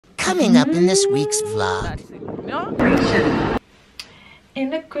Coming up in this week's vlog. In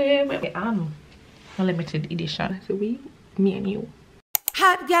the crib, a limited edition. So me and you.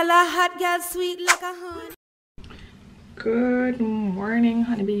 Hot gal, sweet like a honey. Good morning,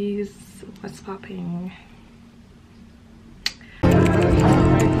 honeybees. What's popping?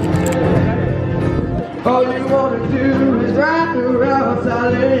 All you wanna do is ride around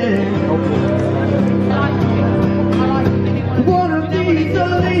silent. Wanna be the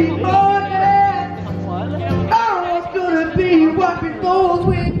late morning. Oh, it's gonna be wiping those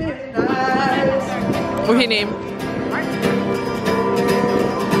women's eyes. What's your name?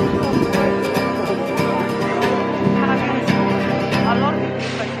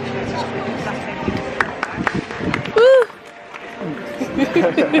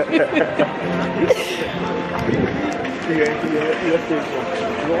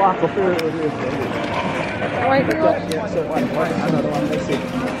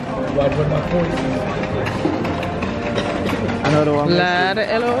 Another one. Lad,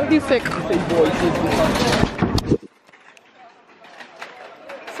 hello, he's sick. So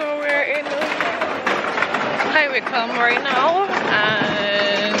we're in High Wycombe right now,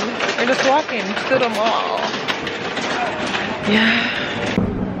 and we're just walking to the mall. Yeah.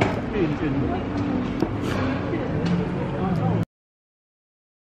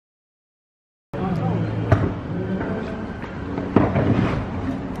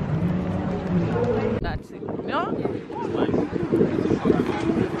 That's it. No?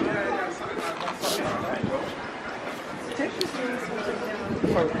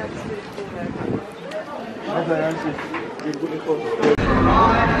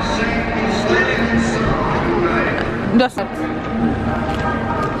 That's it.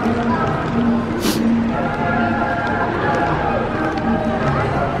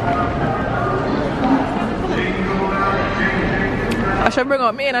 I should bring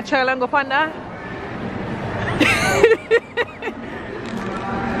up me and a child and go panda.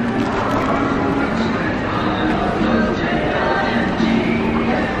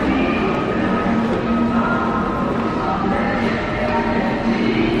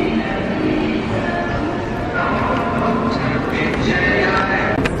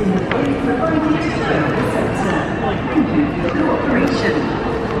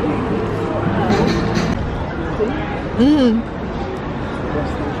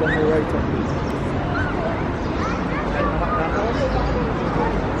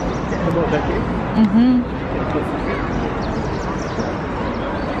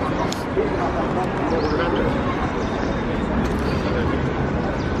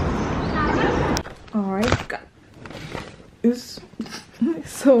 Alright,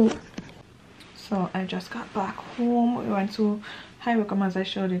 so I just got back home. We went to High Wycombe, as I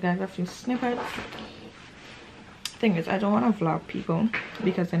showed you guys a few snippets. Thing is, I don't want to vlog people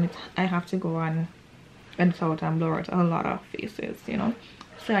because then I have to go on and out and blur out a lot of faces, you know.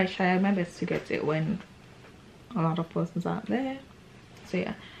 So I try my best to get it when a lot of persons aren't there. So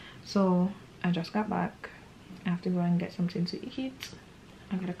yeah, so I just got back. I have to go and get something to eat.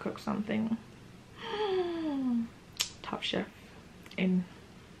 I gotta cook something. Top chef in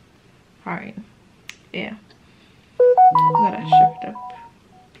foreign. Yeah, gotta shift up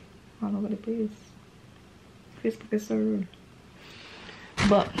all over the place. Facebook is so rude.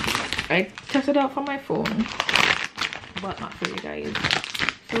 But I tested out for my phone, but not for you guys.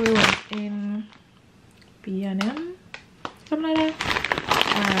 So we went in B&M, something like that,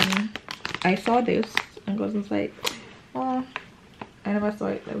 and I saw this and was like, oh, I never saw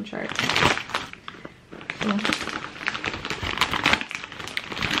it, let me try it. So,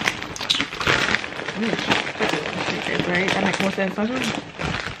 right? That makes more sense, doesn't it?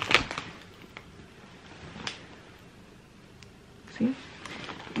 See?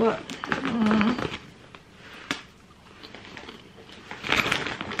 But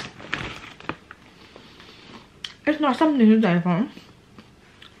it's not something to die for.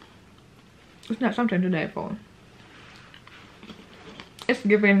 It's not something to die for. It's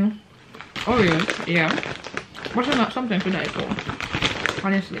giving Oreos, yeah, but it's not something to die for.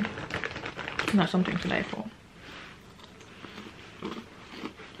 Honestly, it's not something to die for.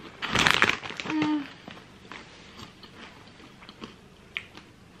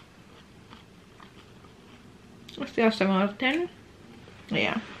 Let's see, a 7 out of 10.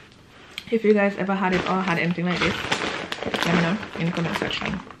 Yeah. If you guys ever had it or had anything like this, let me know in the comment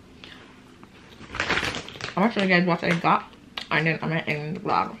section. I'm gonna show you guys what I got, and then I'm gonna end the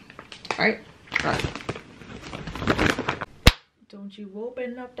vlog. Right? Don't you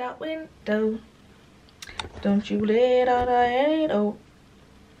open up that window. Don't you let out a halo.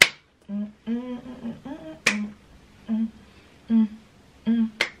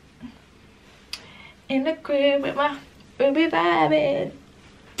 in the crib with my baby vibing.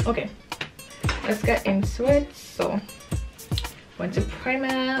 Okay, let's get into it. So went to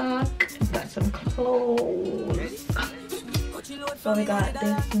Primark, got some clothes. So we got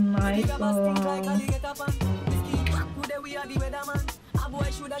this nice long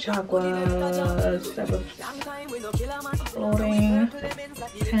Jaguars type of clothing,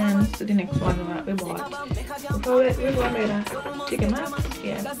 pants. The next one that we bought. We bought a chicken mask.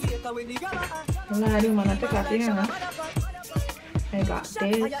 Yeah. Lad, you wanna take off your hair? I got this.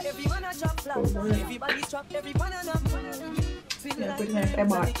 Yeah, pretty nice. I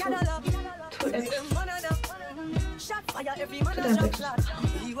bought two extra.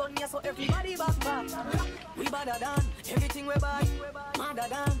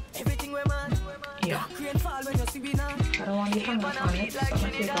 Yeah. I don't want the hanger on it, so I'm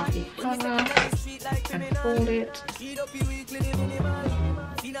gonna take off the hanger and fold it.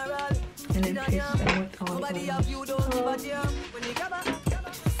 And then paste them with all the others.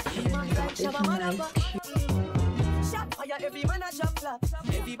 And then I got this nice cute.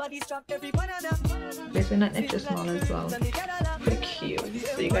 This is an extra small as well. Pretty cute.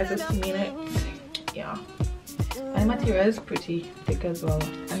 So you guys have seen it. Yeah. And the material is pretty thick as well.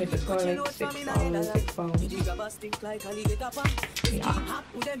 And this is for like £6, £6. Yeah.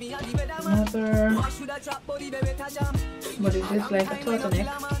 Another. But it's just like a turtleneck.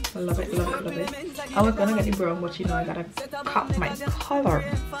 I love it, love it, love it. I was gonna get the brown, but you know I gotta cut my color.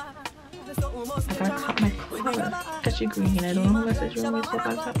 I gotta cut my color. Catchy green. I don't know who message you me, so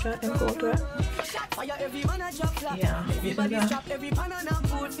I'll Snapchat and go to it. Yeah, this is a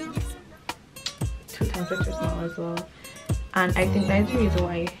 2 times extra small as well. And I think that's the reason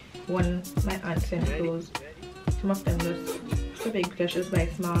why when my aunt sent clothes, some of them was so big because she's very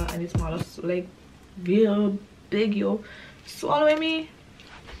small, and the smallest like real big, yo, swallowing me.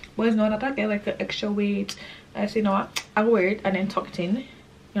 But it's not that I get like an extra weight. I say, you know what, I'll wear it and then tuck it in,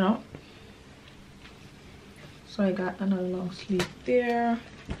 you know. So I got another long sleeve there.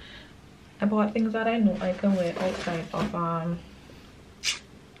 I bought things that I know I can wear outside of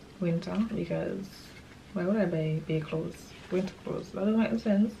winter, because why would I buy big clothes, winter clothes? That doesn't make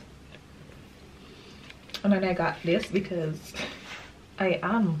sense. And then I got this because I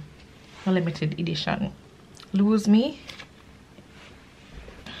am a limited edition. Lose me,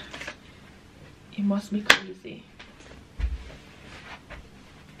 it must be crazy.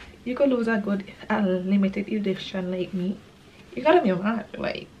 You could lose a limited edition like me. You gotta be mad,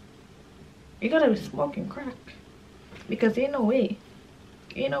 like you gotta be smoking crack, because ain't no way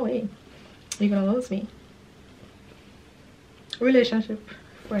you're gonna lose me. Relationship,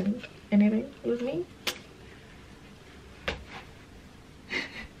 friend, anything, lose me.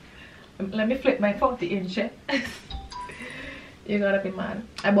 Let me flip my 40-inch. You gotta be mad.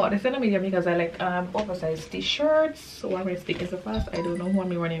 I bought this in a medium because I like oversized t-shirts. So I'm speaking so fast, I don't know who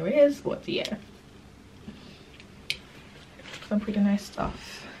I'm running with, but yeah, some pretty nice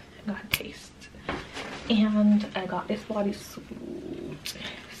stuff. I got a taste. And I got this bodysuit.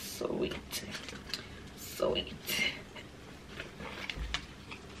 Sweet.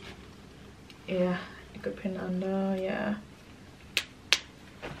 Yeah, you could pin under. Yeah,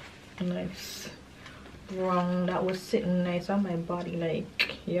 nice brown that was sitting nice on my body,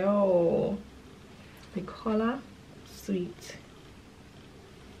 like, yo, the color sweet.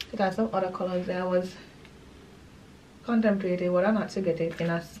 I got some other colors there. I was contemplating whether or not to get it in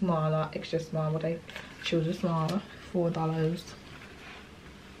a smaller, extra small, but I chose a smaller, $4.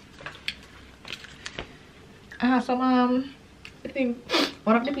 I have some I think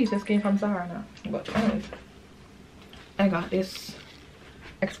one of the pieces came from Zara, but anyways, I got this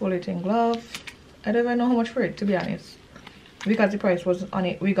exfoliating glove. I don't even know how much for it, to be honest, because the price wasn't on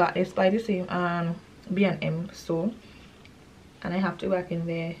it. We got this by the same B&M store, and I have to work in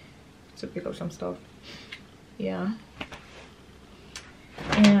there to pick up some stuff. Yeah,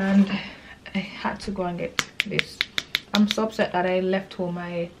 and I had to go and get this. I'm so upset that I left home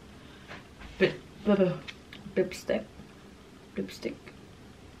my lipstick,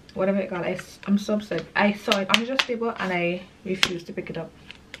 whatever it called. I'm so upset. I saw it on the table and I refused to pick it up.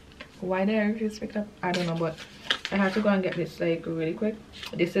 Why did I refuse to pick it up? I don't know, but I had to go and get this like really quick.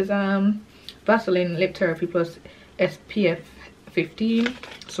 This is Vaseline Lip Therapy plus SPF 15.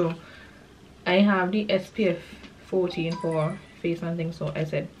 So I have the SPF 14 for face and things, so I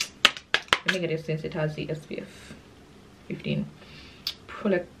said let me get it since it has the SPF 15.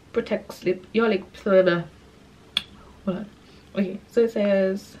 Protects your lip further. Hold on. Okay, so it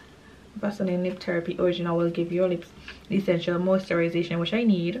says Vaseline Lip Therapy Original will give your lips the essential moisturization which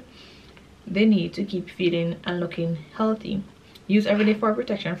they need to keep feeling and looking healthy. Use every day for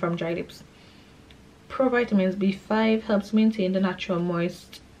protection from dry lips. Vitamins B5 helps maintain the natural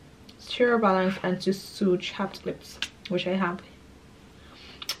moisture balance and to soothe chapped lips, which I have.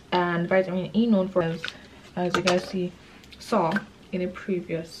 And vitamin E, known for, as you guys saw in a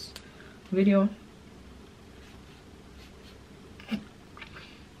previous video,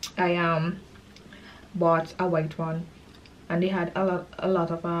 I bought a white one, and they had a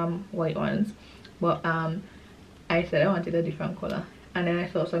lot of white ones, but I said I wanted a different color, and then I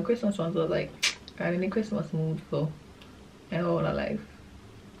saw some Christmas ones. I was like, I'm in the Christmas mood for my whole life,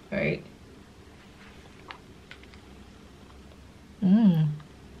 right? I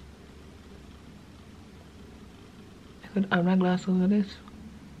could have my glass over this,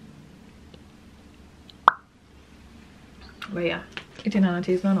 but yeah, it didn't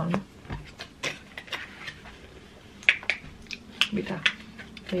taste none. Bitter.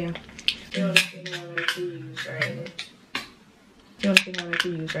 So yeah, the only thing I like to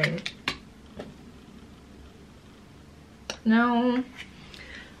use right now.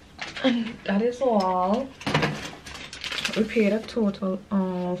 And that is all. We paid a total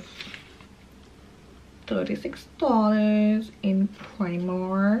of $36 in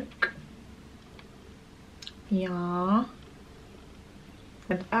Primark. Yeah.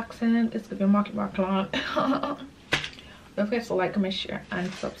 With accent, it's gonna be market background. Don't forget to like, comment, share,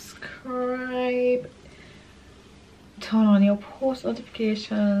 and subscribe. Turn on your post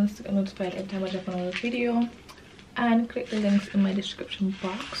notifications to get notified every time I drop another video, and click the links in my description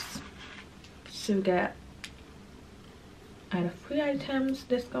box to get either free items,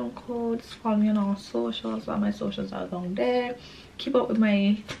 discount codes. Follow me on all socials. All my socials are down there. Keep up with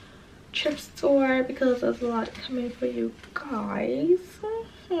my trip store because there's a lot coming for you guys.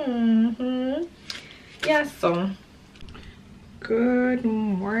 Yeah, so good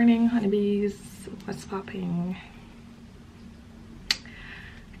morning, honeybees. What's popping?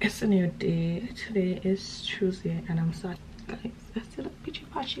 It's a new day. Today is Tuesday and I'm sad, guys. I still have pitchy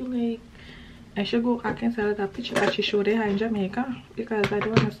patchy. Like, I should go back and sell that pitchy patchy show they have in Jamaica because I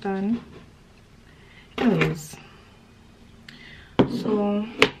don't understand. Anyways, so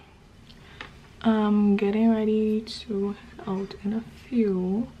I'm getting ready to head out in a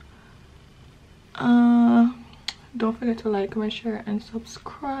few. Don't forget to like, comment, share, and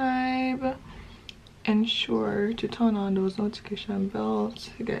subscribe. Ensure to turn on those notification bells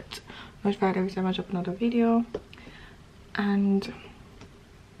to get notified every time I drop another video. And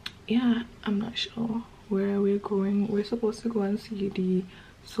yeah, I'm not sure where we're going. We're supposed to go and see the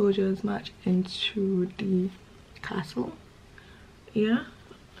soldiers march into the castle. Yeah,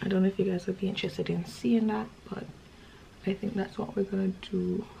 I don't know if you guys would be interested in seeing that, but I think that's what we're gonna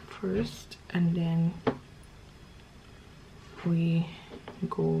do first, and then we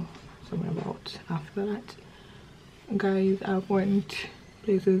go somewhere about after that. Guys, I've went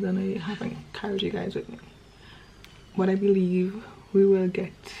places and I haven't carried you guys with me, but I believe we will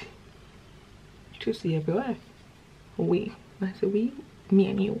get to see everywhere. I say we, me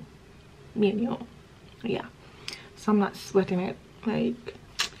and you, yeah. So I'm not sweating it, like,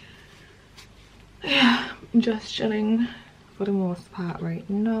 yeah, I'm just chilling for the most part right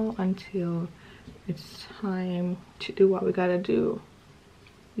now until it's time to do what we gotta do.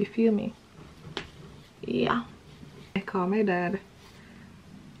 You feel me? Yeah. I called my dad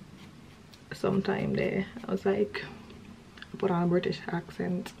sometime there. I was like, I put on a British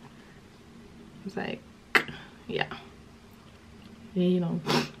accent. I was like, yeah, you know,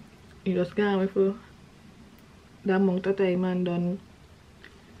 you just got me for that amount of time and done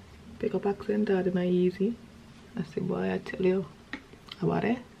pick up accent out of my easy. I said, boy, I tell you about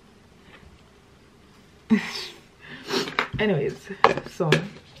it. Anyways, so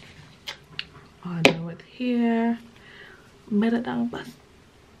on with here, meta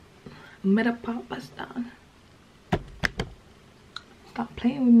pop down. Stop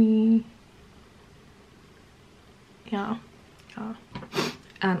playing with me. Yeah.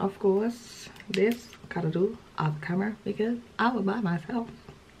 And of course, this gotta do off camera because I will by myself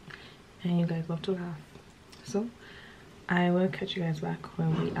and you guys love to laugh. So I will catch you guys back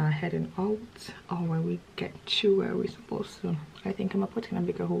when we are heading out, or when we get to where we're supposed to. I think I'm gonna put in a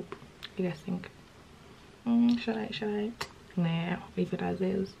bigger hoop. You guys think? Should I? Nah, leave it as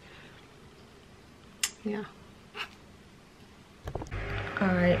is. Yeah.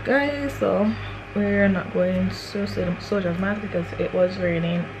 Alright guys, so we're not going to see the Soldier's March because it was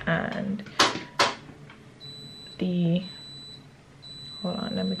raining, and hold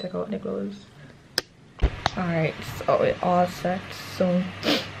on, let me take out the clothes. Alright, so we're all set. So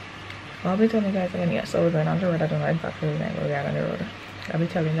I'll be telling you guys again. Yeah, so we're going on the road. I don't know exactly when we're going on the road. I'll be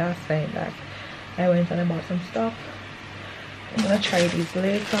telling you last time that I went and I bought some stuff. I'm gonna try these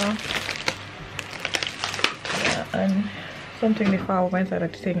later. and something they found inside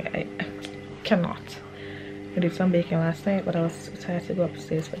that thing. I cannot. I did some baking last night, but I was too tired to go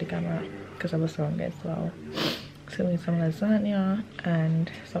upstairs for the camera because I was hungry as well. So we some lasagna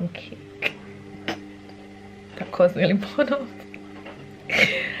and some cake. That caused nearly burn up.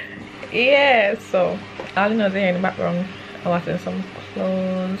 Yeah, so all you know there in the background, I'm watching some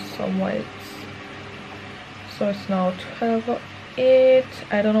clothes, some whites. So it's now 12:08.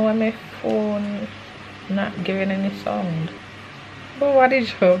 I don't know why my phone not giving any sound. But what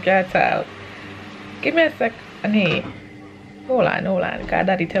did you get out? Give me a sec. And hey, hold on. Cause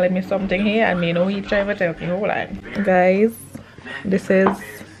daddy telling me something here and me know he trying to tell me. Hold on. Guys, this is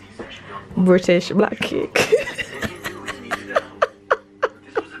British black cake.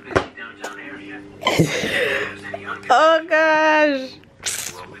 Oh gosh.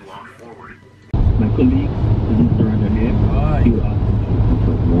 My colleague didn't surrender here. You are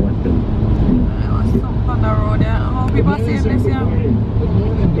On the road, yeah. How people see this, yeah?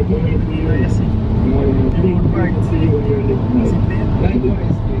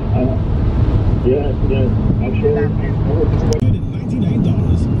 Yeah, I'm sure.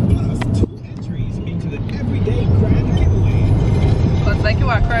 $99 plus 2 entries into the everyday grand giveaway. Looks like you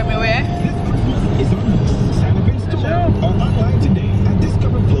are crying away. This Christmas is our most Santa store or online today at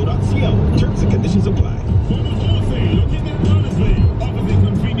discoverflow.co. Terms and conditions apply.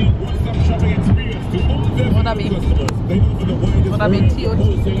 What that mean? What that mean? TOD?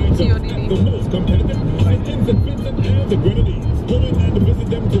 The most competitive St. Vincent and the Grenadines. Go in and visit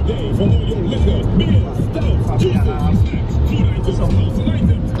them today for all your liquor, beer, stouts, juices, snacks, food items, household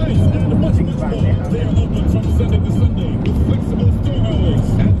items, ice, and much more. They are open from Sunday to Sunday with flexible store hours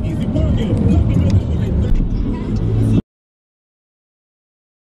and easy parking.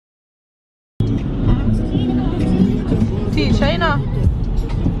 China.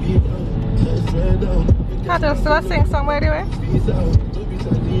 Can't you still sing song by the way?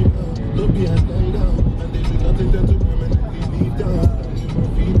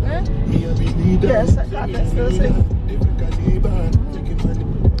 Yes, I can't still sing.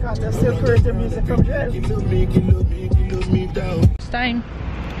 Can't still create the music from jail. It's time.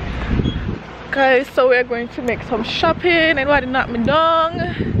 Guys, so we're going to make some shopping and why did knock me down?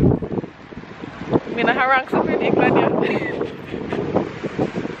 I mean I harangue some pretty glad yeah.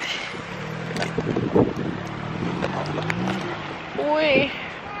 Oi.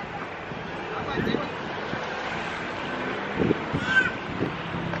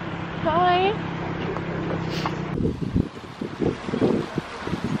 Hi.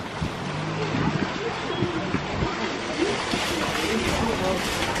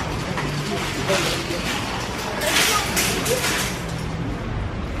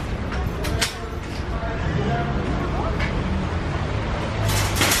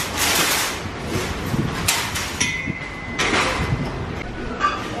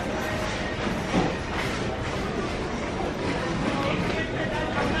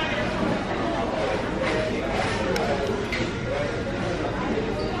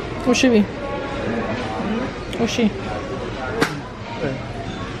 Who's she be? Who's she?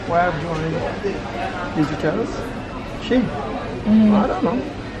 Why have you joined? Did you tell us? She? I don't know.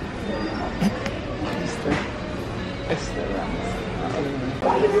 Esther.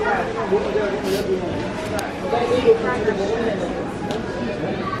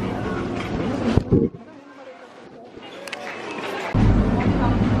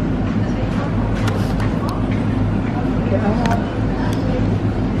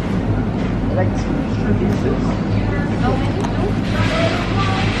 Like two pieces.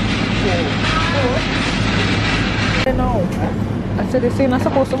 No. I said they're not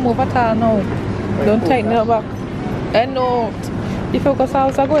supposed to move at all now. Don't tighten it back. And no. You focus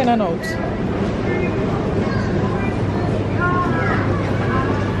house are going and out.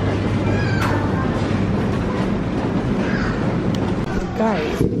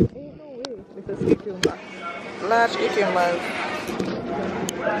 Guys. This is cucumber. Large cucumbers.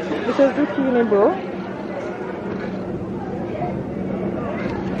 This is zucchini, bro.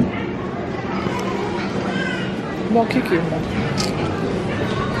 More cucumber.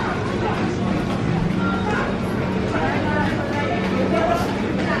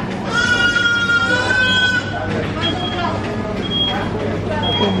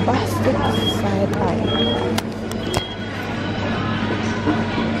 Bombastic side eye.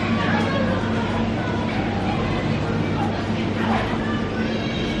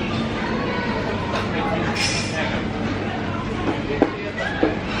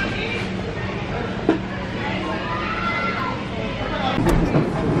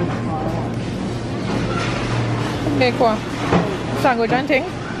 Nghe qua. Sao người tránh tiếng?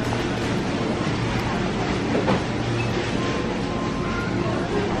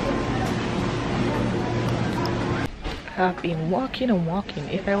 I've been walking and walking.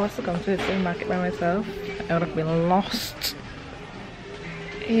 If I was to come to the same market by myself, I would have been lost.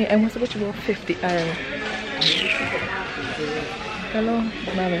 Hey, I must have got about 50 aisle. Hello,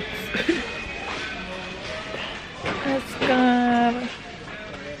 rabbits. That's good.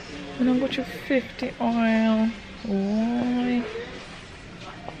 I don't go to 50 oil. Why?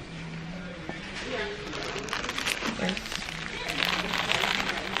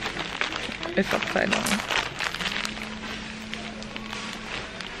 It's upside down.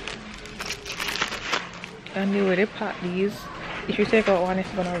 And the way they pack these, if you take out one, it's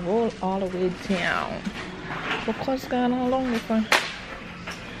gonna roll all the way down. What's going on along this one?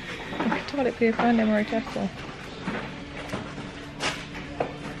 Okay, toilet paper and them right there, so.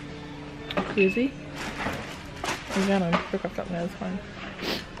 Crazy. We're gonna pick up something else fun.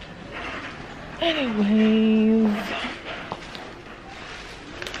 Anyways,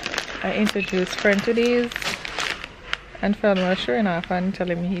 I introduced friend to these, and friend was sure enough and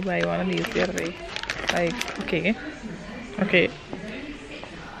telling me he buy one of these the other day. Like, okay.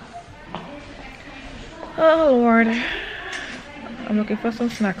 Oh Lord, I'm looking for some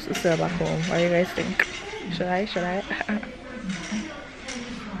snacks to sell back home. What do you guys think? Should I?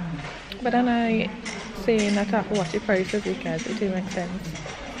 But then I say not to have to watch the prices because it will make sense.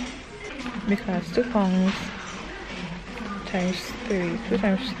 Because £2 times 3. 2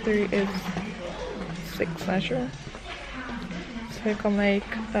 times 3 is 6, not sure. So it come like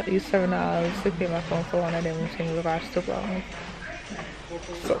at least $7 to pay my phone for one of them things because £2.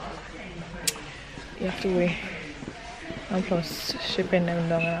 So you have to wait. And plus shipping them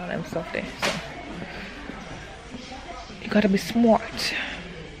down and all them stuff there. So you gotta be smart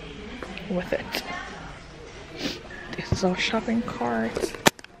with it. This is our shopping cart.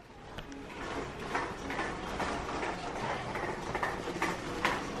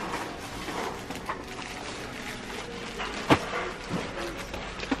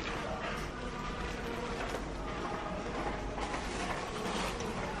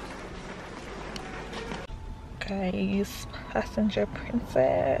 Guys, passenger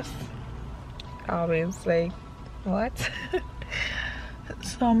princess. Always like, what?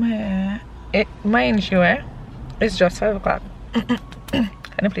 Some hair. Mind you, it's just 5 o'clock and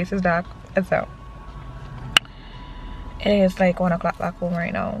the place is dark as hell. It is like 1 o'clock back home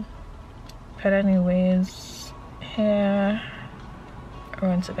right now. But anyways, here I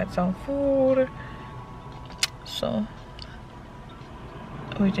want to get some food, so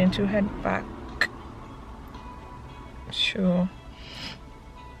we're going to head back to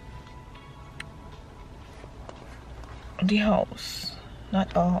the house,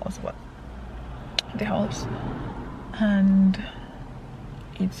 not our house but the house, and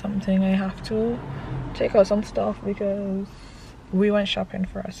eat something. I have to take out some stuff because we went shopping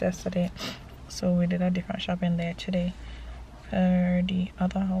for us yesterday, so we did a different shopping there today for the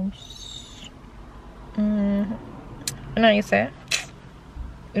other house. Now you say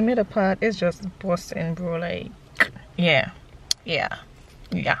the middle part is just busting, bro. Like, yeah, we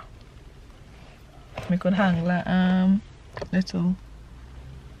could hang like little,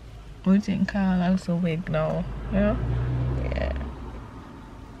 what do you think, also wig now, yeah,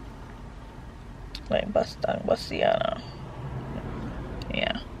 like Bastiana.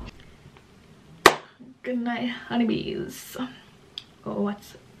 Yeah. Good night, honeybees. Oh,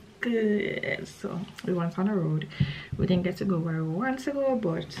 what's good? So we went on the road. We didn't get to go where we wanted to go,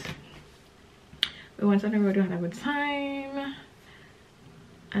 but we went on the road. We had a good time,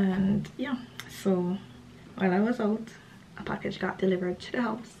 and yeah. So while I was out, a package got delivered to the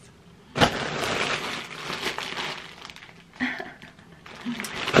house.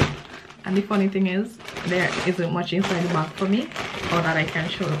 And the funny thing is, there isn't much inside the bag for me, or that I can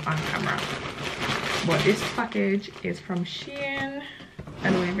show on camera. But this package is from Shein. I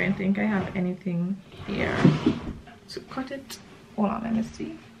don't even think I have anything here to cut it. Hold on, let me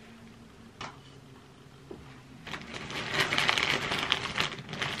see.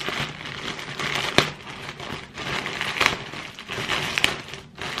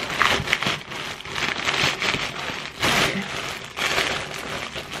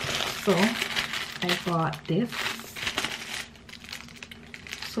 So I bought this.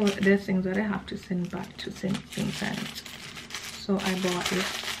 So there's things that I have to send back to St. Vincent. So I bought this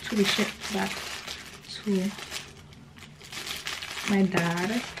to be shipped back to my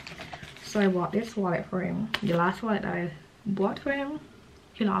dad. So I bought this wallet for him. The last wallet that I bought for him,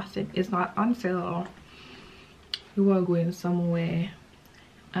 he lost it. It's not on sale. We were going somewhere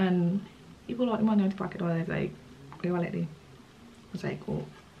and he pulled out the money out of the pocket. I was like, where wallet is? I was like, oh,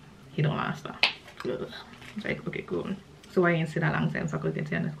 he don't last that. It's like, okay, cool. So I ain't seen that long time, so I could get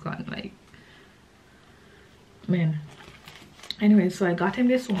to understand, like, man, Anyway, so I got him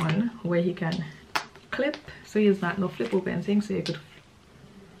this one where he can clip, so he's not no flip open thing, so you could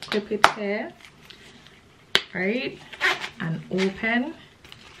clip it here, right, and open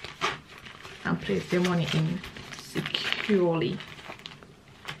and place your money in securely,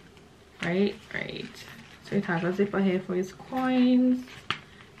 right. So it has a zipper here for his coins.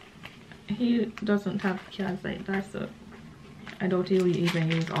 He doesn't have cards like that, so I doubt he will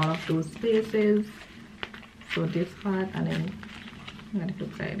even use all of those spaces. So this part, and then on the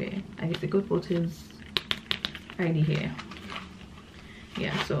flip side there, I guess he could put his ID here.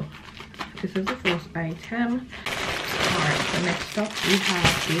 Yeah, so this is the first item. Alright, so next up we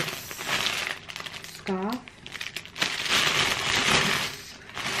have this scarf.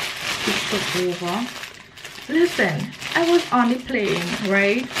 Stitched over. Listen, I was on the plane,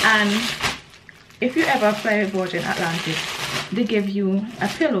 right? And if you ever fly with Virgin Atlantic, they give you a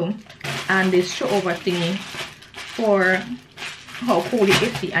pillow and this show over thingy for how cold it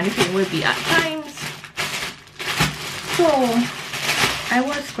is, and the thing will be at times. So I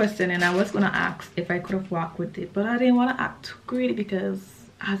was questioning, I was gonna ask if I could have walked with it, but I didn't want to act greedy because,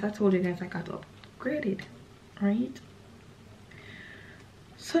 as I told you guys, I got upgraded, right?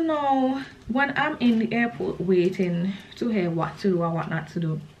 So now when I'm in the airport waiting to hear what to do or what not to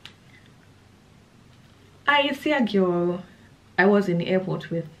do, I see a girl I was in the airport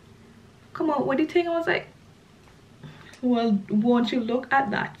with come out with the thing. I was like, well, won't you look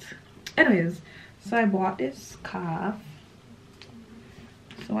at that? Anyways, so I bought this scarf.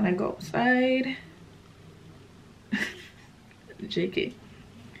 So when I go outside, JK,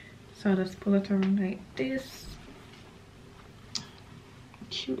 so I just pull it around like this.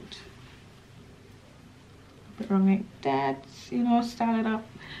 Cute. Put it around like that, you know, style it up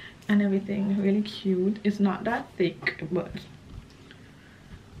and everything. Really cute. It's not that thick, but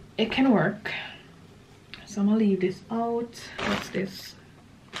it can work. So I'm gonna leave this out. What's this?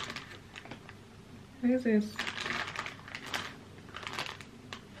 What is this?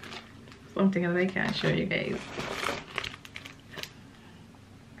 Something that I can't show you guys.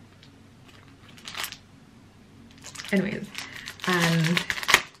 Anyways, and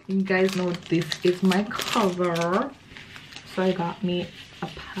you guys know this is my cover. So I got me a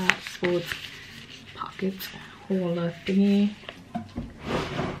passport pocket holder thingy.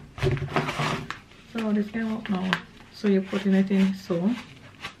 So this came out now. So you're putting it in, so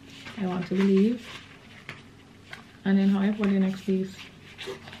I want to believe. And then how I put the next piece.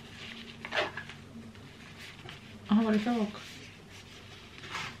 How about the talk?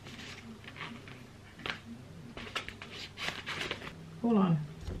 Hold on.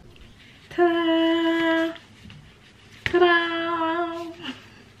 Ta-da! Ta-da!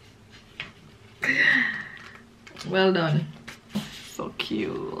 Well done. So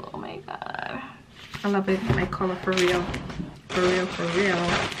cute. Oh my god. I love it. My color for real. For real, for real.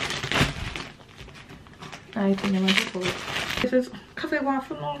 I think I'm gonna put it. This is because I want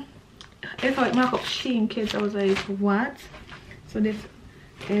to know. If I mark up Shein kids, I was like, what? So this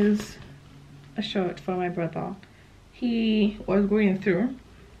is a shirt for my brother. He was going through,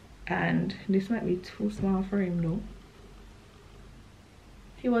 and this might be too small for him though.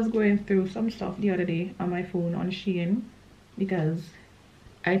 He was going through some stuff the other day on my phone on Shein because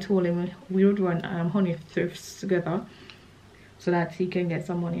I told him we would run Honeyythrifts together so that he can get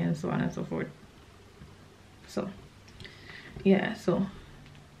some money and so on and so forth. So yeah, so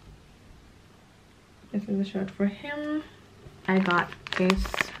this is a shirt for him. I got this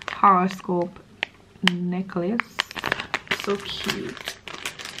horoscope necklace, so cute,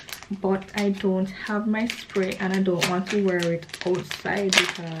 but I don't have my spray and I don't want to wear it outside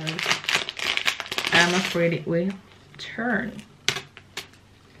because I'm afraid it will turn.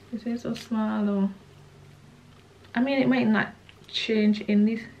 This is so small though. I mean, it might not change in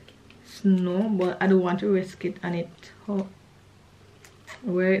the snow, but I don't want to risk it. And it, oh,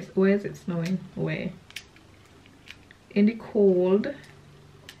 where is it snowing? Where? In the cold.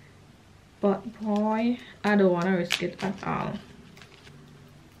 But boy, I don't want to risk it at all.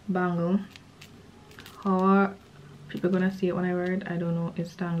 Bangle. How are people gonna see it when I wear it? I don't know.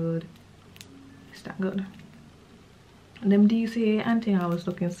 It's tangled. It's tangled. Them DC and thing, I was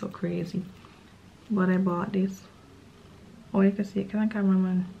looking so crazy, but I bought this. Oh, you can see it. Can I,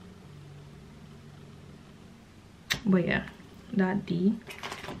 cameraman? But yeah, that D.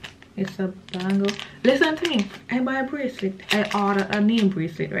 It's a bangle. Listen to me. I buy a bracelet. I ordered a name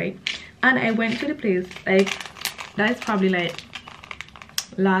bracelet, right? And I went to the place, like, that's probably like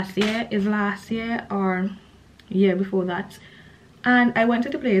last year or year before that. And I went to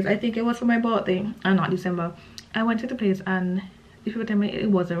the place, I think it was for my birthday, and not December. I went to the place and the people told me it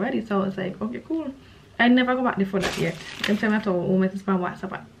wasn't ready, so I was like, okay, cool. I never go back there for that yet. Them time I told home is on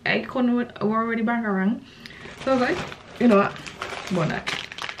WhatsApp. I couldn't already bang around. So I was like, you know what? About that.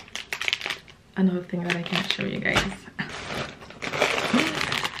 Another thing that I can't show you guys.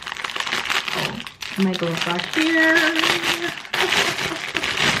 Oh, my gloves are here.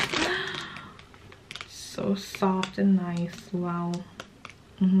 So soft and nice. Wow.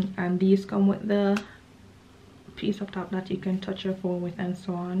 And these come with the piece up top that you can touch your phone with and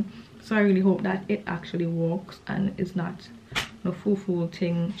so on. So I really hope that it actually works and it's not no foo-foo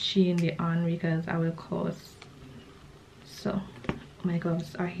thing Shein the on, because I will cause. So my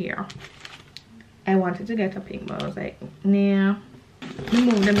gloves are here. I wanted to get a pink, but I was like, nah,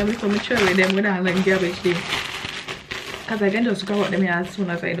 remove them before I throw away them without like garbage thing, because I can just grab them here as soon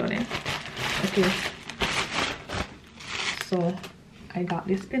as I done it. Okay, so I got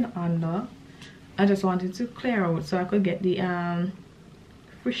this pin under. I just wanted to clear out so I could get the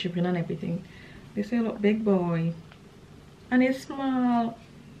free shipping and everything. This is a little big boy and it's small,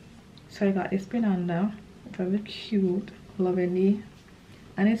 so I got this pin under. Very cute, lovely,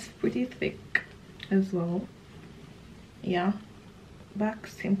 and it's pretty thick as well. Yeah, back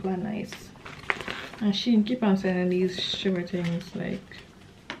simple and nice. And she keep on sending these sugar things, like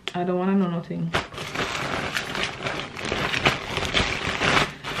I don't want to know nothing.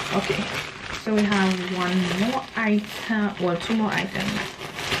 Okay, so we have one more item, well, two more items.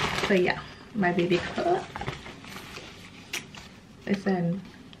 So yeah, my baby cup. Listen,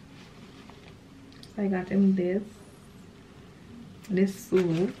 so I got him this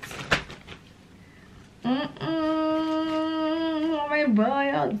suit. My boy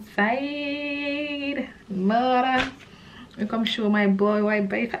outside, mother. I come show my boy white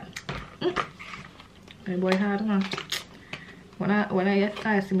bike. My boy hard, huh? When I get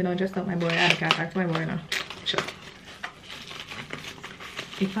tired, see me don't just up my boy. I can't talk to my boy now. Sure.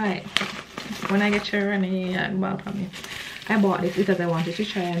 When I get children, I bought for me. I bought this because I wanted to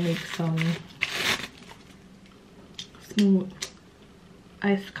try and make some smooth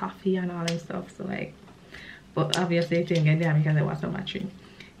iced coffee and all that stuff. So like, but obviously it didn't get there because there was no battery.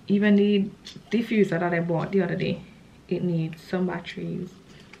 Even the diffuser that I bought the other day, it needs some batteries.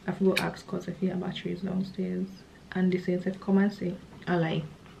 I forgot to ask cause if you have batteries downstairs. And this is said, come and see. I lie.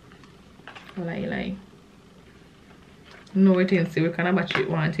 No, it didn't see what kind of battery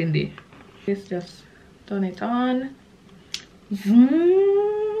you want in there. Let's just turn it on.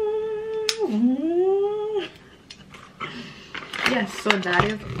 Yes, so that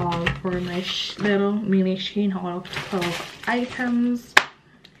is all for my little mini Shein haul of 12 items.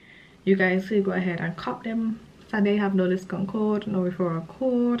 You guys can go ahead and cop them. So they have no discount code, no referral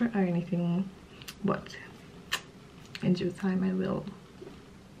code or anything, but in due time I will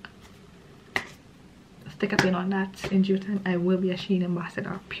stick a pin on that. In due time I will be a Shein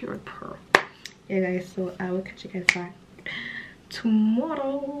ambassador, pure pearl. Yeah guys, so I will catch you guys back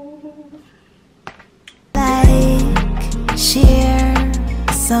tomorrow.